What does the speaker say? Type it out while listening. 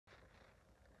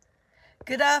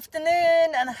Good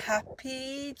afternoon and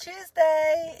happy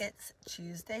Tuesday. It's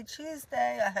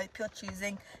Tuesday. I hope you're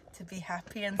choosing to be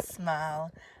happy and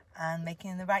smile and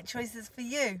making the right choices for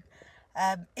you.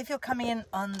 If you're coming in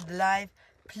on the live,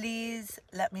 please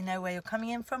let me know where you're coming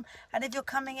in from. And if you're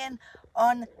coming in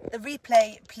on the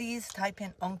replay, please type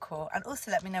in encore and also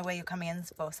let me know where you're coming in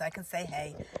for so I can say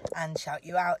hey and shout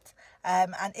you out.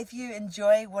 And if you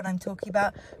enjoy what I'm talking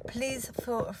about, please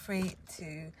feel free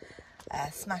to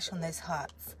smash on those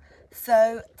hearts.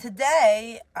 So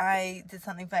today I did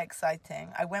something very exciting.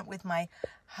 I went with my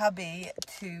hubby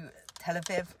to Tel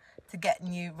Aviv to get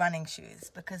new running shoes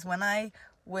because when I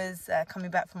was coming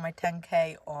back from my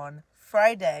 10K on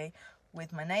Friday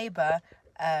with my neighbor,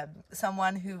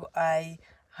 someone who I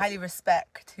highly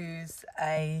respect, who's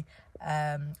a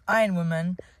Iron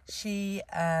Woman,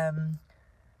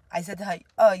 I said to her,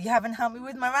 "Oh, you haven't helped me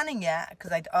with my running yet?"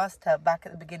 Because I'd asked her back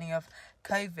at the beginning of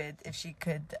COVID if she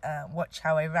could watch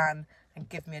how I ran and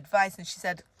give me advice. And she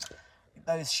said,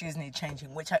 those shoes need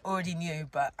changing, which I already knew.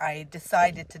 But I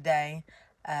decided today,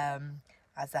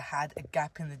 as I had a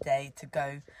gap in the day, to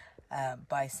go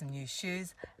buy some new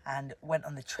shoes and went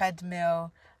on the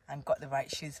treadmill and got the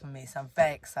right shoes for me. So I'm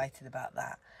very excited about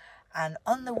that. And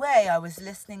on the way, I was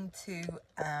listening to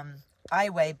I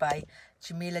Weigh by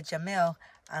Jamila Jamil,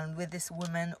 and with this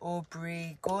woman,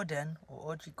 Audrey Gordon,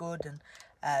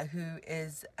 who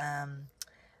is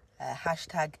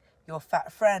hashtag your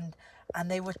fat friend.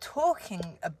 And they were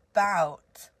talking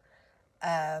about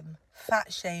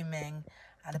fat shaming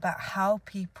and about how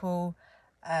people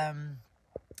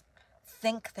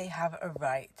think they have a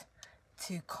right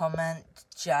to comment,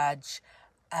 judge,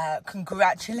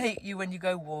 congratulate you when you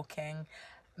go walking,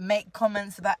 make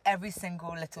comments about every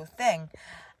single little thing.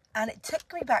 And it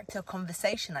took me back to a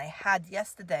conversation I had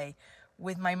yesterday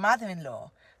with my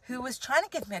mother-in-law, who was trying to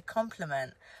give me a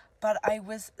compliment, but I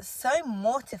was so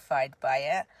mortified by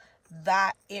it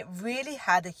that it really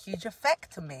had a huge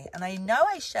effect on me. And I know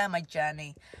I share my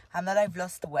journey and that I've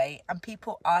lost weight and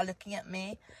people are looking at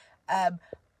me,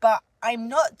 but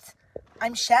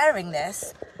I'm sharing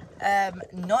this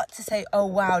not to say, oh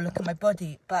wow, look at my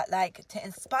body, but like to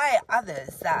inspire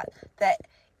others that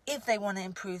if they want to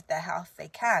improve their health, they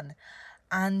can.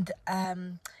 And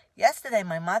yesterday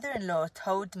my mother-in-law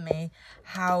told me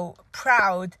how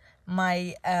proud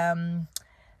my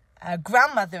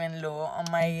grandmother-in-law on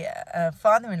my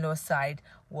father-in-law's side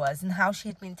was, and how she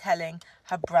had been telling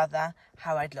her brother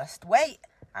how I'd lost weight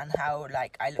and how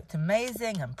like I looked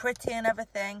amazing and pretty and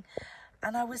everything.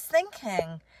 And I was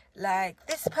thinking, like,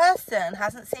 this person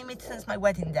hasn't seen me since my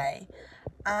wedding day,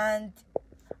 and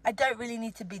I don't really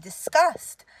need to be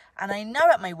discussed. And I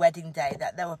know at my wedding day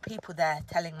that there were people there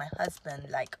telling my husband,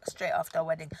 like, straight after our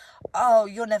wedding, oh,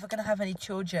 you're never going to have any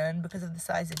children because of the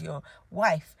size of your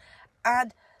wife.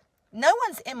 And no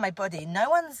one's in my body, no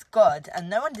one's God,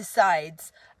 and no one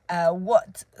decides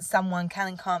what someone can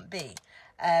and can't be,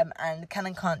 and can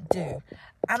and can't do.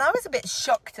 And I was a bit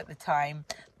shocked at the time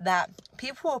that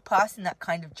people were passing that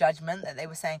kind of judgment, that they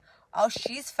were saying, oh,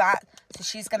 she's fat, so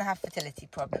she's going to have fertility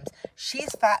problems. She's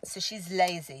fat, so she's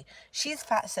lazy. She's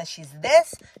fat, so she's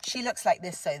this. She looks like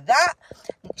this, so that.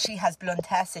 She has blonde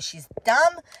hair, so she's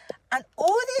dumb. And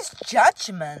all these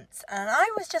judgments. And I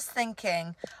was just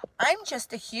thinking, I'm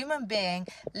just a human being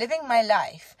living my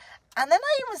life. And then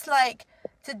I was like,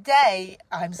 today,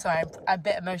 I'm sorry, I'm a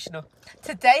bit emotional.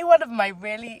 Today, one of my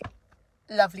really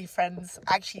lovely friends,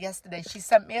 actually yesterday, she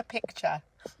sent me a picture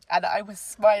and I was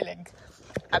smiling.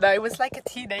 And I was like a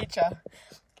teenager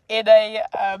in a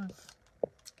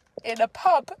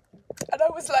pub, and I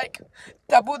was like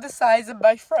double the size of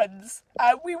my friends,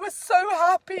 and we were so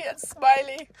happy and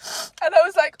smiley. And I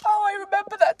was like, oh, I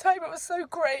remember that time, it was so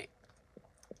great.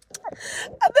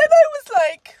 And then I was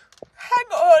like,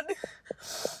 hang on,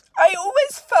 I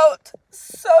always felt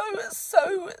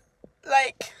so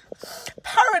like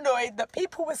paranoid that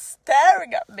people were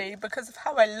staring at me because of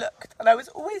how I looked, and I was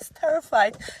always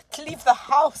terrified to leave the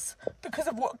house because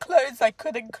of what clothes I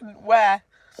could and couldn't wear.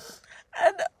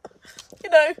 And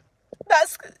you know,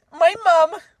 that's my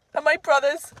mum and my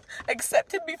brothers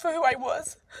accepted me for who I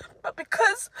was, but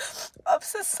because of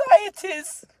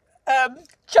society's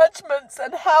judgments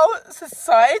and how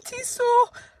society saw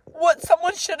what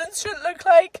someone should and shouldn't look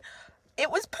like, it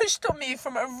was pushed on me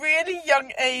from a really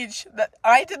young age that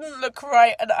I didn't look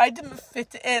right and I didn't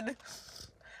fit in.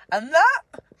 And that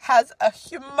has a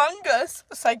humongous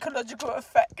psychological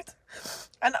effect.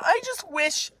 And I just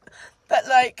wish that,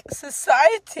 like,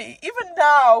 society, even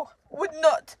now, would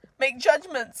not make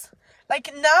judgments. Like,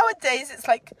 nowadays, it's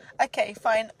like, okay,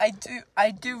 fine, I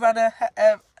do run a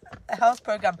health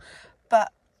program,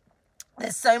 but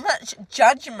there's so much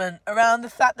judgment around the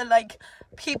fact that like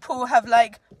people have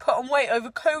like put on weight over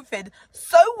COVID.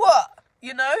 So what?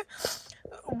 You know,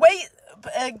 weight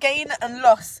gain and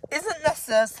loss isn't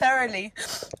necessarily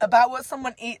about what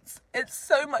someone eats. It's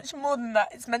so much more than that.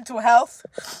 It's mental health.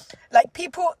 Like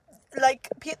people,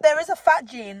 there is a fat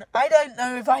gene. I don't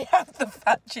know if I have the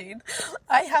fat gene.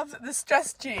 I have the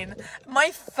stress gene.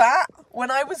 My fat, when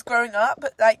I was growing up,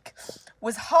 like,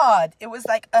 was hard. It was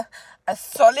like a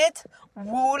solid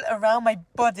wall around my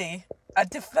body, a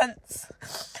defense.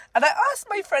 And I asked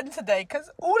my friend today, because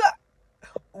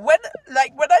when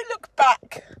I look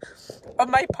back on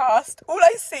my past, all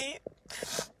I see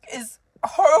is a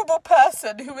horrible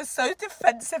person who was so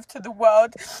defensive to the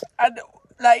world and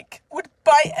like would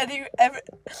bite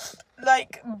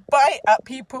at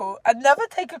people and never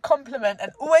take a compliment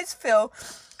and always feel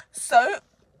so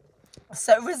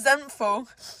resentful,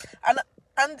 and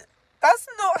that's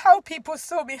not how people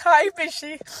saw me. Hi,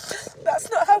 Bishi. That's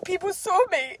not how people saw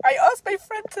me. I asked my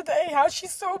friend today how she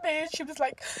saw me, and she was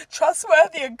like,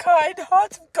 trustworthy and kind,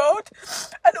 heart of gold.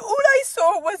 And all I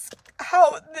saw was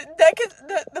how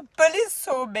the bullies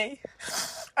saw me.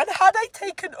 And had I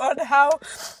taken on how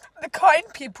the kind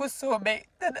people saw me,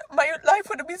 then my life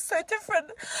would have been so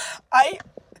different. I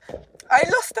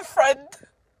lost a friend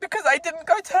because I didn't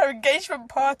go to her engagement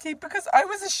party because I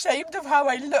was ashamed of how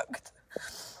I looked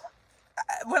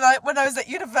when I was at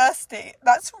university.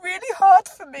 That's really hard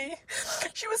for me.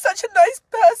 She was such a nice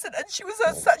person and she was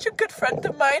such a good friend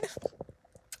of mine.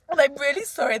 And I'm really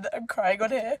sorry that I'm crying on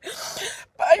here.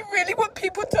 But I really want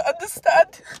people to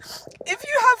understand, if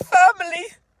you have family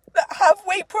that have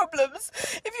weight problems,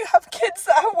 if you have kids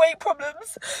that have weight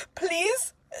problems,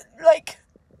 please, like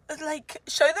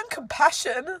show them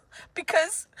compassion,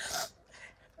 because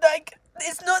like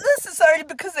it's not necessarily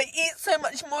because they eat so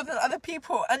much more than other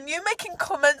people, and you making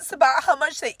comments about how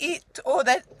much they eat or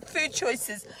their food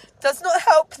choices does not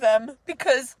help them,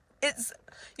 because it's,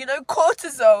 you know,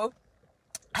 cortisol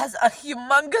has a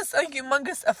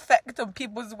humongous effect on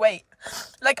people's weight.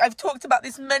 Like, I've talked about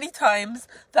this many times,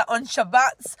 that on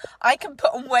Shabbats, I can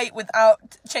put on weight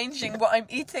without changing what I'm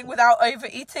eating, without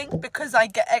overeating, because I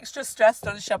get extra stressed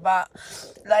on Shabbat.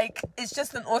 Like, it's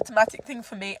just an automatic thing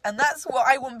for me. And that's what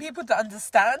I want people to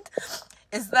understand,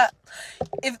 is that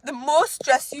if the more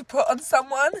stress you put on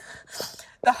someone,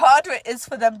 the harder it is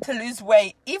for them to lose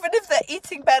weight. Even if they're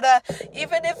eating better,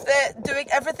 even if they're doing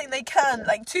everything they can.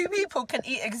 Like, two people can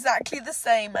eat exactly the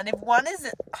same, and if one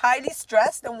is highly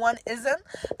stressed and one isn't,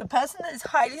 the person that is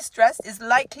highly stressed is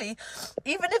likely,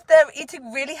 even if they're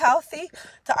eating really healthy,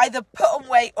 to either put on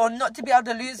weight or not to be able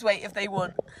to lose weight if they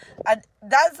want. And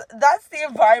that's the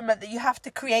environment that you have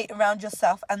to create around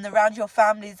yourself and around your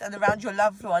families and around your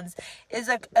loved ones, is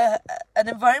an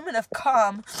environment of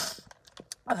calm,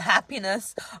 of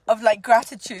happiness, of like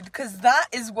gratitude, because that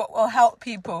is what will help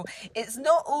people. It's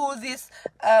not all this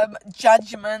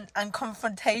judgment and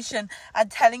confrontation and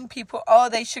telling people, oh,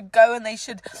 they should go and they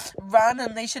should run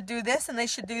and they should do this and they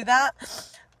should do that.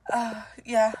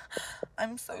 Yeah,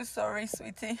 I'm so sorry,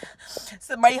 sweetie.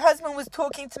 So my husband was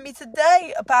talking to me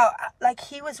today about, like,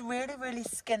 he was really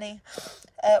skinny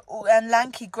and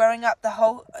lanky growing up the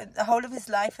whole of his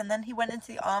life, and then he went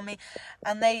into the army,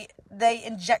 and they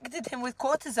injected him with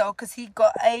cortisol because he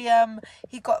got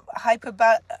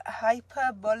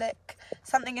hyperbolic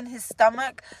something in his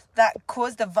stomach that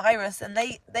caused a virus, and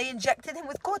they injected him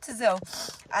with cortisol,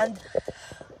 and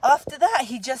after that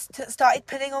he just started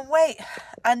putting on weight.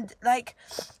 And like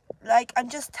I'm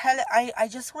just I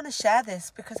just want to share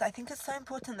this because I think it's so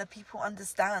important that people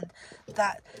understand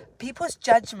that people's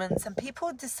judgments and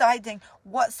people deciding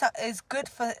what is good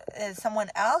for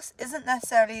someone else isn't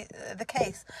necessarily the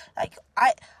case. Like,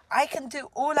 I can do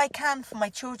all I can for my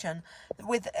children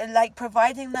with like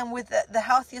providing them with the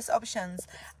healthiest options,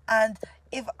 and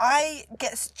if I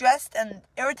get stressed and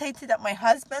irritated at my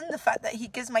husband, the fact that he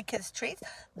gives my kids treats,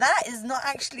 that is not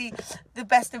actually the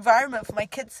best environment for my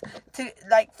kids to,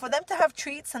 like, for them to have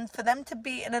treats and for them to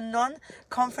be in a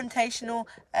non-confrontational,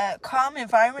 calm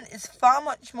environment is far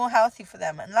much more healthy for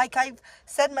them. And like I've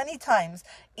said many times,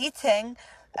 eating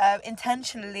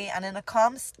intentionally and in a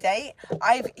calm state,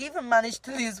 I've even managed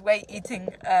to lose weight eating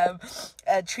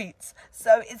treats.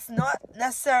 So it's not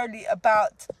necessarily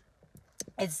about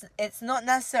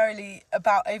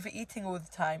overeating all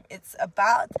the time. It's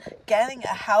about getting a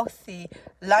healthy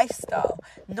lifestyle,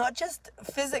 not just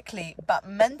physically, but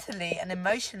mentally and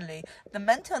emotionally. The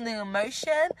mental and the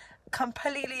emotion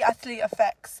completely, utterly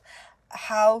affects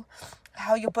how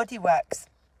your body works.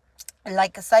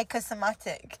 Like a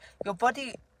psychosomatic, your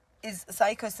body is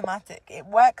psychosomatic. It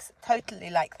works totally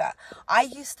like that. I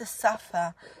used to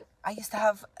suffer I used to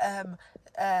have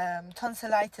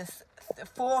tonsillitis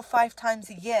 4 or 5 times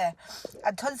a year.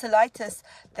 And tonsillitis,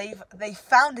 they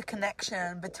found a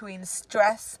connection between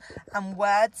stress and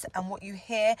words and what you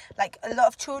hear. Like, a lot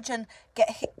of children get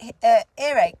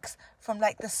earaches from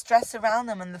like the stress around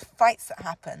them and the fights that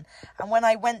happen. And when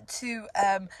I went to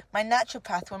my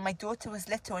naturopath when my daughter was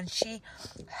little, and she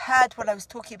heard what I was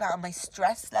talking about and my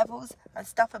stress levels and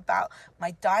stuff about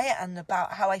my diet and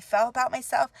about how I felt about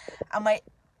myself, and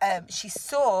she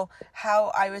saw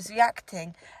how I was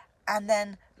reacting. And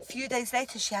then a few days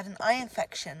later, she had an eye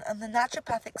infection. And the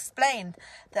naturopath explained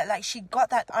that like she got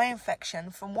that eye infection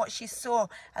from what she saw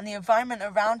and the environment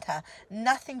around her.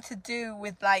 Nothing to do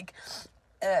with like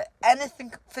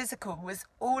anything physical, was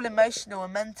all emotional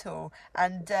and mental.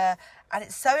 And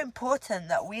it's so important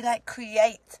that we like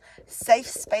create safe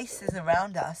spaces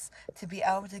around us to be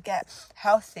able to get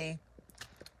healthy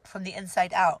from the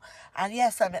inside out. And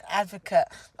yes, I'm an advocate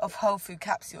of whole food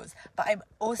capsules, but I'm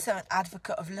also an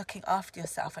advocate of looking after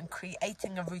yourself and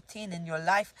creating a routine in your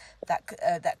life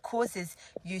that causes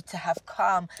you to have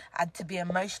calm and to be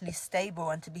emotionally stable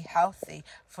and to be healthy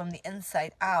from the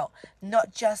inside out.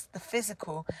 Not just the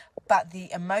physical, but the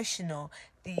emotional,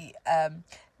 the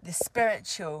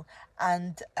spiritual,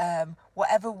 and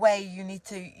whatever way you need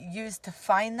to use to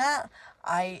find that.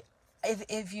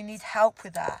 If you need help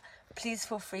with that, please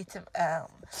feel free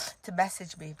to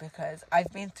message me, because I've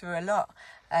been through a lot.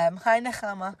 Hi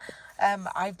Nechama,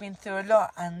 I've been through a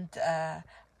lot, and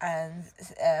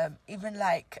even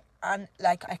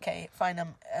okay, fine,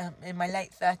 I'm in my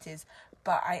late 30s,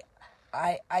 but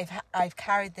I've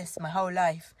carried this my whole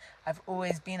life. I've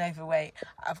always been overweight.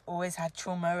 I've always had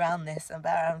trauma around this,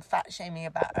 around fat shaming,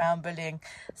 around bullying.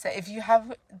 So if you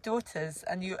have daughters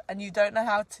and you don't know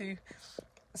how to,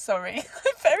 sorry,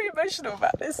 I'm very emotional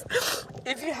about this.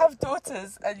 If you have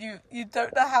daughters and you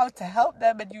don't know how to help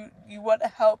them, and you want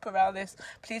help around this,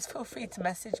 please feel free to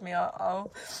message me.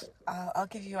 I'll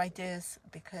give you ideas,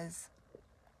 because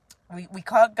we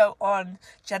can't go on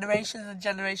generations and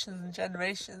generations and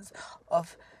generations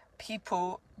of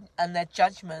people and their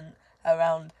judgment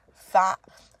around fat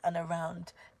and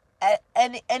around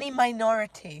any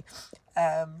minority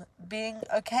being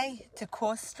okay to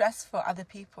cause stress for other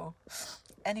people.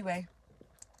 Anyway,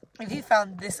 if you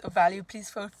found this of value, please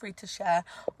feel free to share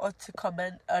or to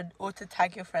comment or to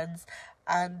tag your friends.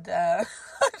 And I'm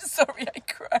sorry I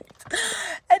cried.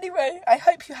 Anyway, I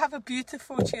hope you have a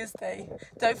beautiful Tuesday.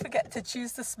 Don't forget to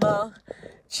choose to smile,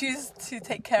 choose to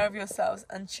take care of yourselves,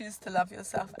 and choose to love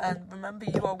yourself. And remember,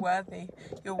 you are worthy.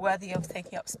 You're worthy of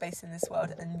taking up space in this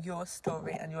world, and your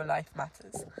story and your life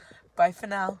matters. Bye for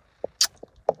now.